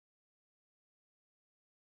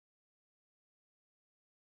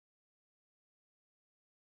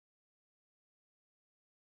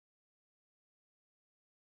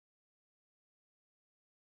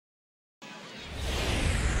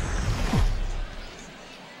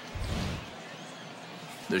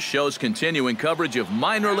The show's continuing coverage of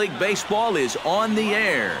minor league baseball is on the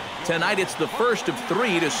air. Tonight it's the first of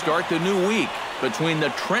 3 to start the new week between the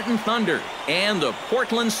Trenton Thunder and the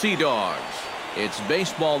Portland Sea Dogs. It's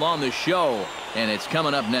baseball on the show, and it's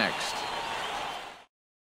coming up next.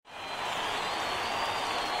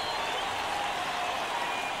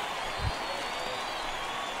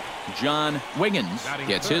 John Wiggins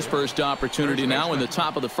gets his first opportunity now in the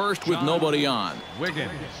top of the first with nobody on.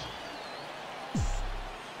 Wiggins.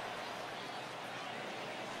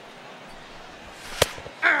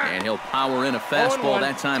 And he'll power in a fastball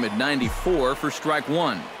that time at 94 for strike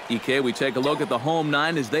one. EK, we take a look at the home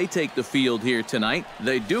nine as they take the field here tonight.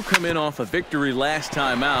 They do come in off a victory last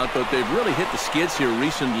time out, but they've really hit the skids here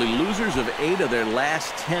recently. Losers of 8 of their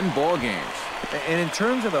last 10 ball games. And in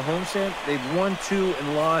terms of the homestand, they've won 2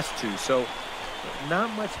 and lost 2, so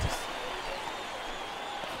not much to see.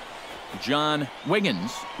 John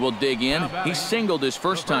Wiggins will dig in. He singled his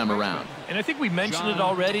first time around. And I think we mentioned it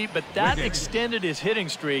already, but that extended his hitting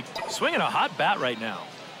streak. Swinging a hot bat right now.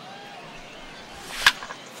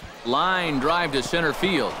 Line drive to center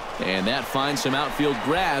field. And that finds some outfield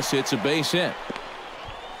grass. It's a base hit.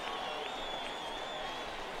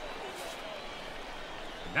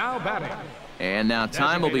 Now batting. And now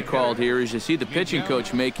time will be called here as you see the pitching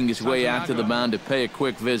coach making his way out to the mound to pay a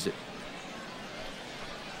quick visit.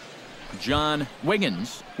 John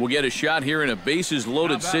Wiggins will get a shot here in a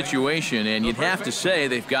bases-loaded situation, and you'd have to say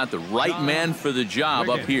they've got the right man for the job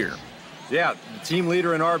up here. Yeah, the team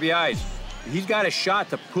leader in RBIs. He's got a shot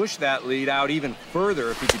to push that lead out even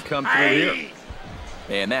further if he could come through here.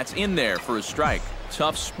 And that's in there for a strike.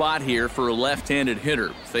 Tough spot here for a left-handed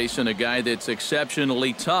hitter, facing a guy that's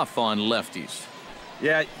exceptionally tough on lefties.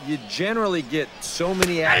 Yeah, you generally get so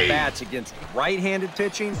many at-bats against right-handed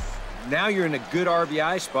pitching. Now you're in a good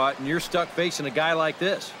RBI spot, and you're stuck facing a guy like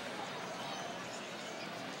this.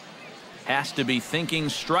 Has to be thinking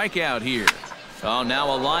strikeout here. Oh,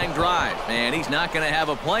 now a line drive, and he's not going to have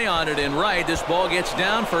a play on it in right. This ball gets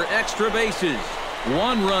down for extra bases.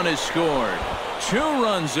 1 run is scored. 2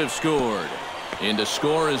 runs have scored. In to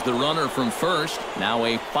score is the runner from first. Now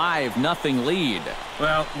a 5-0 lead.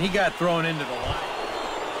 Well, he got thrown into the line.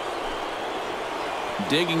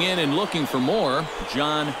 Digging in and looking for more,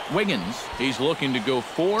 John Wiggins. He's looking to go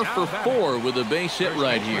 4 for 4 with a base hit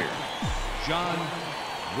right here. John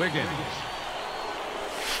Wiggins.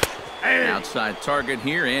 Outside target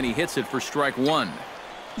here, and he hits it for strike one.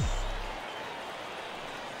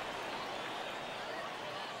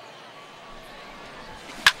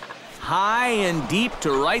 High and deep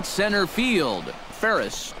to right center field.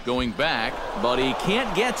 Ferris going back, but he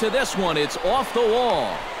can't get to this one. It's off the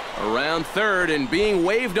wall. Around third and being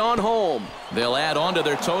waved on home. They'll add on to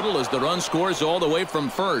their total as the run scores all the way from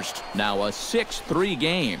first. Now a 6-3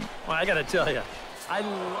 game. Well, I got to tell you, I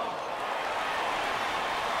love.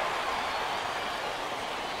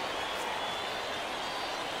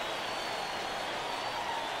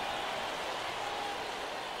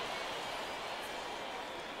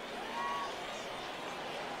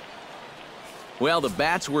 Well, the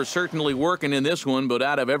bats were certainly working in this one, but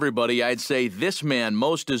out of everybody, I'd say this man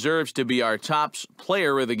most deserves to be our top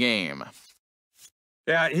player of the game.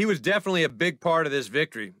 Yeah, he was definitely a big part of this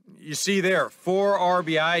victory. You see there, 4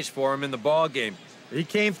 RBIs for him in the ball game. He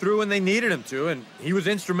came through when they needed him to, and he was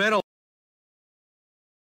instrumental.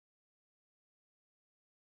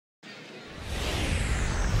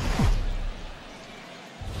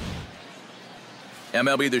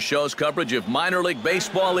 MLB The Show's coverage of minor league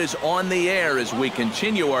baseball is on the air as we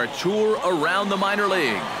continue our tour around the minor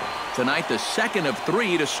league. Tonight, the second of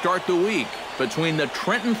 3 to start the week between the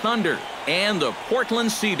Trenton Thunder and the Portland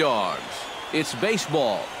Sea Dogs. It's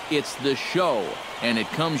baseball, it's the show, and it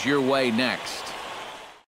comes your way next.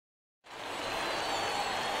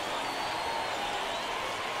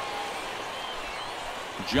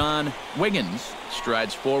 John Wiggins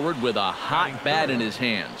strides forward with a hot bat in his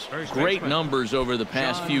hands. Great numbers over the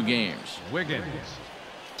past few games. Wiggins.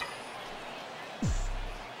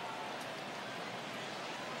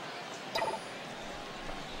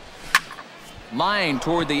 Line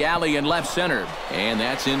toward the alley in left center. And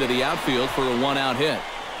that's into the outfield for a 1-out hit.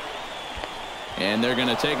 And they're going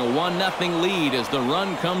to take a 1-0 lead as the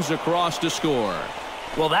run comes across to score.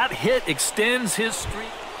 Well, that hit extends his streak.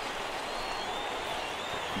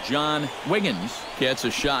 John Wiggins gets a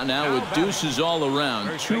shot now with deuces all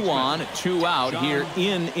around. 2 on, 2 out here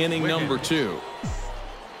in inning number 2.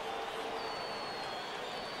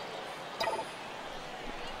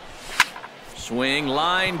 Swing,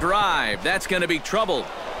 line drive. That's going to be trouble.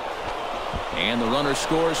 And the runner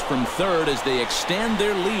scores from third as they extend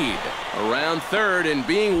their lead. Around third and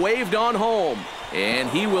being waved on home. And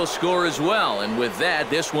he will score as well. And with that,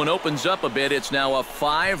 this one opens up a bit. It's now a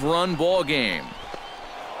 5-run ball game.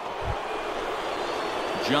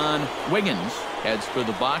 John Wiggins heads for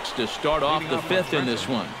the box to start off the 5th in this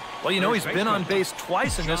one. Well, you know, he's been on base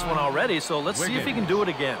twice in this one already, so let's see if he can do it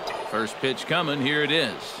again. First pitch coming. Here it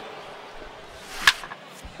is.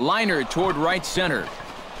 Liner toward right center.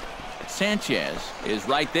 Sanchez is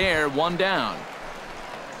right there, 1 down.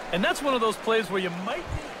 And that's one of those plays where you might...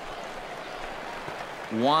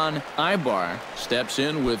 Juan Ibar steps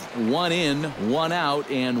in with 1 in, 1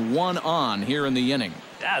 out, and 1 on here in the inning.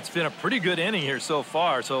 Yeah, it's been a pretty good inning here so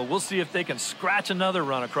far, so we'll see if they can scratch another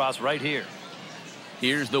run across right here.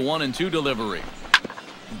 Here's the 1-2 delivery.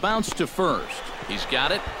 Bounce to first. He's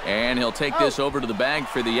got it, and he'll take this over to the bag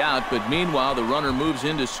for the out, but meanwhile the runner moves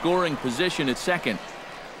into scoring position at second.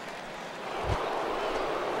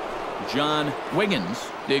 John Wiggins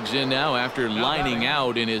digs in now after lining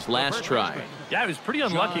out in his last try. Yeah, he was pretty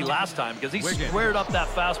unlucky last time because he squared up that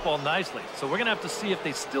fastball nicely. So we're going to have to see if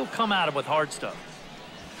they still come at him with hard stuff.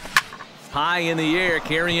 High in the air,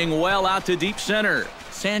 carrying well out to deep center.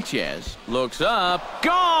 Sanchez looks up.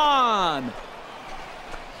 Gone!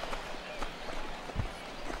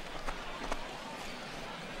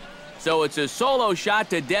 So it's a solo shot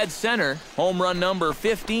to dead center. Home run number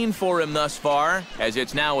 15 for him thus far, as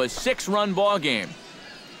it's now a 6-run ball game.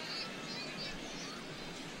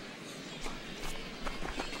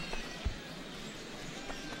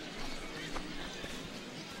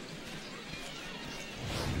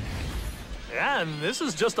 Yeah, and this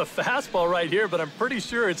is just a fastball right here, but I'm pretty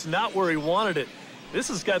sure it's not where he wanted it. This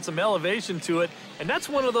has got some elevation to it, and that's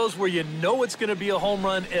one of those where you know it's going to be a home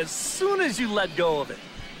run as soon as you let go of it.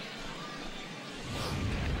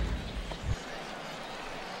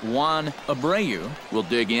 Juan Abreu will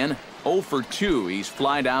dig in. 0 for 2. He's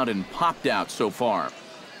flied out and popped out so far.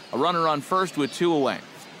 A runner on first with 2 away.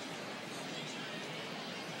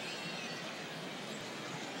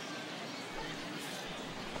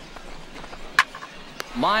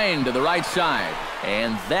 Line to the right side.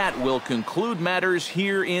 And that will conclude matters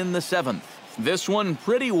here in the 7th. This one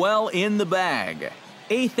pretty well in the bag.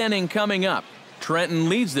 8th inning coming up. Trenton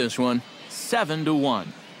leads this one 7-1.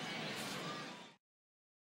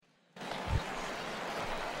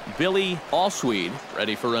 Billy Allsweed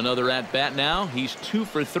ready for another at-bat now. He's 2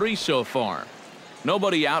 for 3 so far.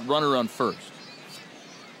 Nobody out, runner on first.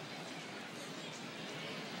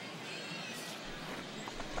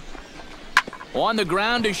 On the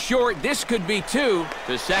ground to short. This could be 2.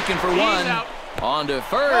 To second for 1. On to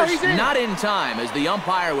first. Not in time as the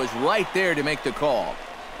umpire was right there to make the call.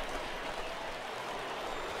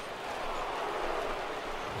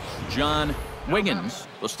 John Wiggins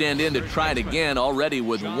will stand in to try it again, already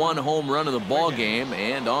with 1 home run of the ball game,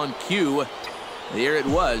 and on cue, there it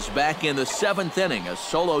was back in the 7th inning, a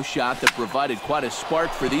solo shot that provided quite a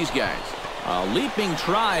spark for these guys. A leaping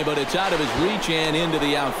try, but it's out of his reach and into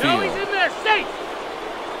the outfield. No, he's in there, safe.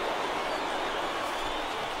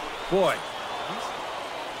 Boy.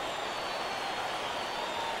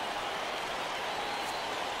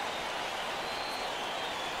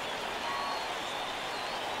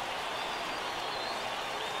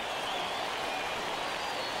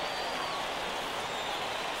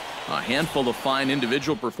 A handful of fine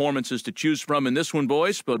individual performances to choose from in this one,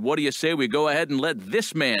 boys, but what do you say we go ahead and let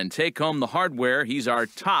this man take home the hardware? He's our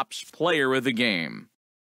tops player of the game.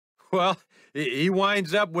 Well, he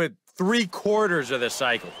winds up with 3/4 of the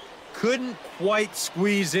cycle. Couldn't quite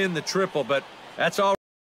squeeze in the triple, but that's all.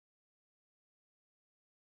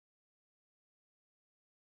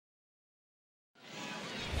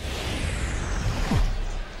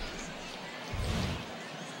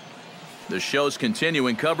 The show's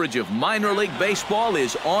continuing coverage of minor league baseball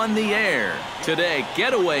is on the air. Today,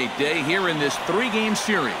 getaway day here in this 3-game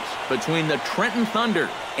series between the Trenton Thunder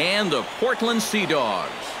and the Portland Sea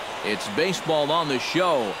Dogs. It's baseball on the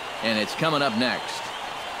show, and it's coming up next.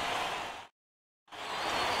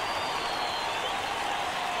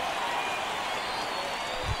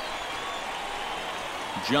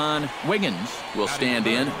 John Wiggins will stand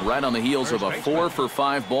in right on the heels of a 4 for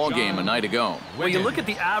 5 ball game a night ago. Well, you look at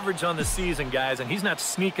the average on the season, guys, and he's not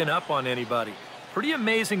sneaking up on anybody. Pretty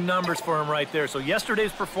amazing numbers for him right there. So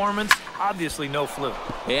yesterday's performance, obviously no fluke.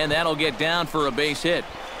 And that'll get down for a base hit.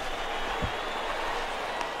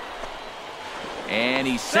 And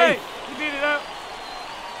he's safe. Hey, you beat it up.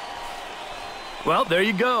 Well, there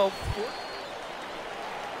you go.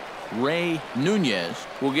 Ray Nunez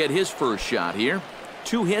will get his first shot here.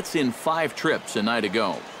 2 hits in 5 trips a night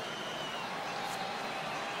ago.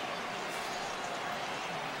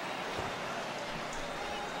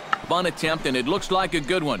 Bunt attempt, and it looks like a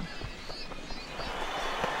good one.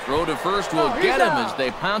 Throw to first will get him as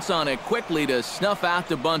they pounce on it quickly to snuff out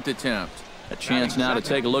the bunt attempt. A chance now to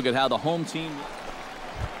take a look at how the home team.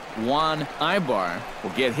 Juan Ibar will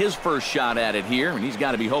get his first shot at it here, and he's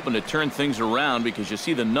got to be hoping to turn things around because you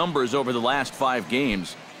see the numbers over the last 5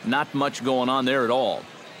 games. Not much going on there at all.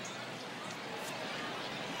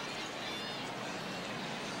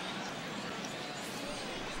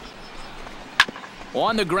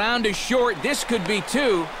 On the ground is short. This could be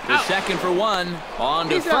 2. The second for 1. On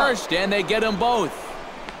to first, and they get them both.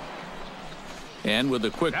 And with a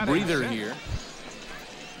quick breather here,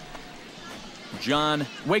 John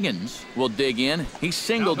Wiggins will dig in. He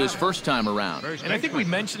singled his first time around. And I think we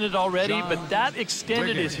mentioned it already, but that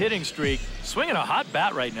extended his hitting streak. Swinging a hot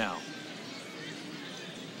bat right now.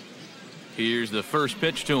 Here's the first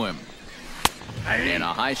pitch to him. And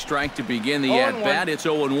a high strike to begin the at-bat. It's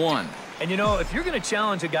 0-1. And, you know, if you're going to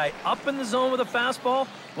challenge a guy up in the zone with a fastball,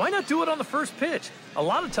 why not do it on the first pitch? A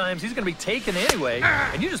lot of times he's going to be taken anyway,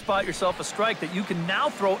 and you just bought yourself a strike that you can now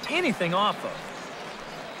throw anything off of.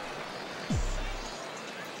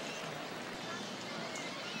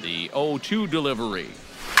 The 0-2 delivery.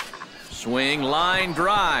 Swing, line,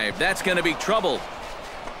 drive. That's going to be trouble.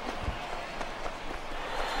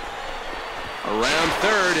 Around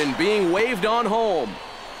third and being waved on home.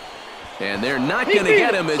 And they're not going to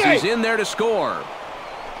get him as he's in there to score.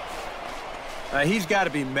 He's got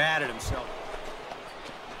to be mad at himself.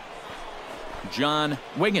 John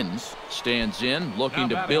Wiggins stands in, looking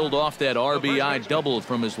to build off that RBI double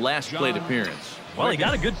from his last plate appearance. Well, he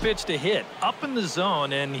got a good pitch to hit up in the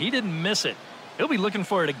zone, and he didn't miss it. He'll be looking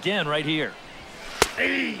for it again right here.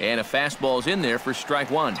 And a fastball's in there for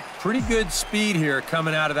strike 1. Pretty good speed here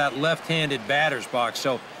coming out of that left-handed batter's box,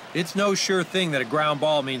 so it's no sure thing that a ground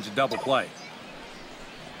ball means a double play.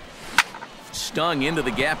 Stung into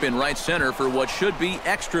the gap in right center for what should be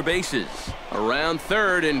extra bases. Around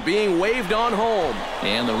third and being waved on home.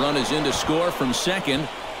 And the run is in to score from second.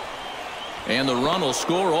 And the run will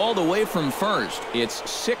score all the way from first. It's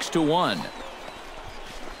 6-1.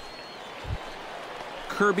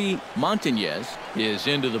 Kirby Montañez is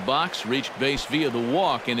into the box, reached base via the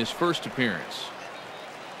walk in his first appearance.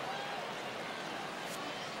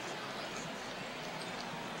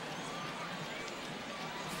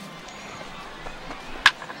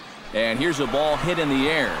 And here's a ball hit in the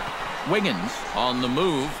air. Wiggins on the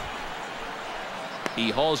move.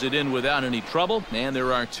 He hauls it in without any trouble, and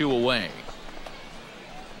there are 2 away.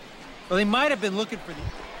 Well, they might have been looking for the...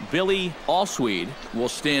 Billy Allsweed will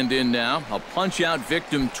stand in now. A punch-out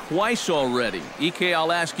victim twice already. EK,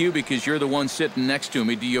 I'll ask you because you're the one sitting next to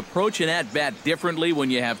me. Do you approach an at-bat differently when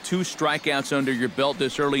you have 2 strikeouts under your belt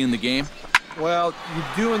this early in the game? Well, you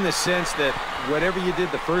do in the sense that whatever you did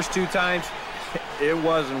the first 2 times, it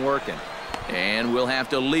wasn't working. And we'll have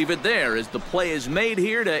to leave it there as the play is made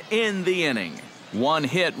here to end the inning. 1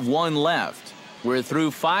 hit, 1 left. We're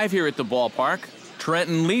through 5 here at the ballpark.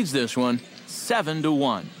 Trenton leads this one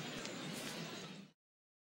 7-1.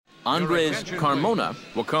 Andres Carmona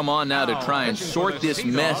will come on now to try and sort this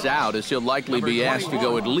mess out as he'll likely be asked to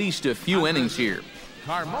go at least a few innings here.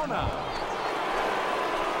 Carmona.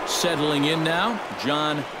 Settling in now,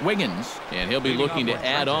 John Wiggins, and he'll be looking to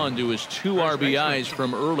add on to his 2 RBIs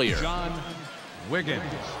from earlier. John Wiggins.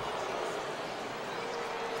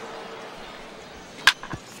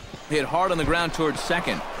 Hit hard on the ground towards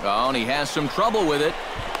second. Oh, and he has some trouble with it.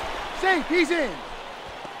 Safe, he's in.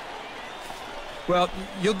 Well,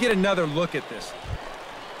 you'll get another look at this.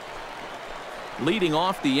 Leading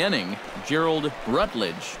off the inning, Gerald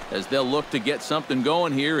Rutledge, as they'll look to get something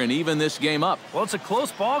going here and even this game up. Well, it's a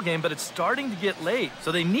close ball game, but it's starting to get late,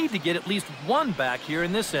 so they need to get at least 1 back here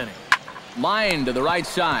in this inning. Line to the right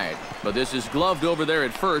side, but this is gloved over there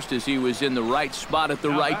at first as he was in the right spot at the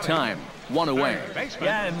right time. 1 away.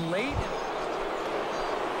 Yeah, and late.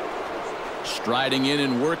 Striding in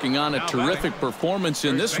and working on a terrific performance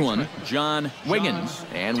in this one, John Wiggins.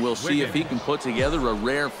 And we'll see if he can put together a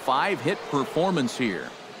rare 5-hit performance here.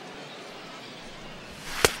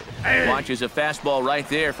 Watches a fastball right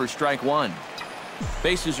there for strike 1.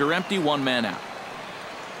 Bases are empty, 1 man out.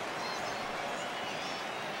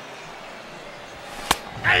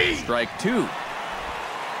 Strike 2.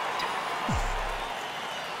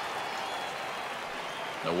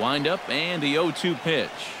 The windup and the 0-2 pitch.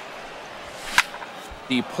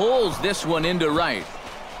 He pulls this one into right.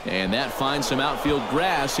 And that finds some outfield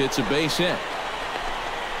grass. It's a base hit.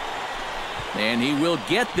 And he will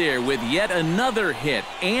get there with yet another hit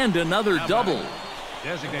and another double.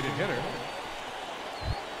 Designated hitter.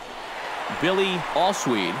 Billy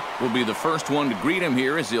Allsweed will be the first one to greet him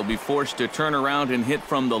here as he'll be forced to turn around and hit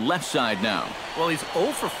from the left side now. Well, he's 0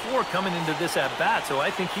 for 4 coming into this at-bat, so I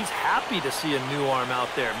think he's happy to see a new arm out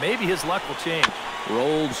there. Maybe his luck will change.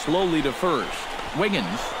 Rolled slowly to first.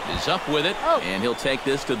 Wiggins is up with it, and he'll take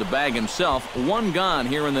this to the bag himself. One gone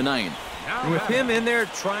here in the ninth. And with him in there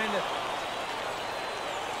trying to...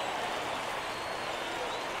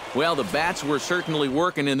 Well, the bats were certainly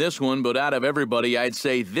working in this one, but out of everybody, I'd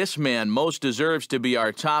say this man most deserves to be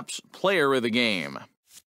our top player of the game.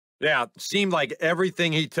 Yeah, seemed like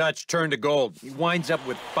everything he touched turned to gold. He winds up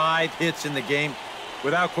with 5 hits in the game.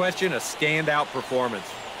 Without question, a standout performance.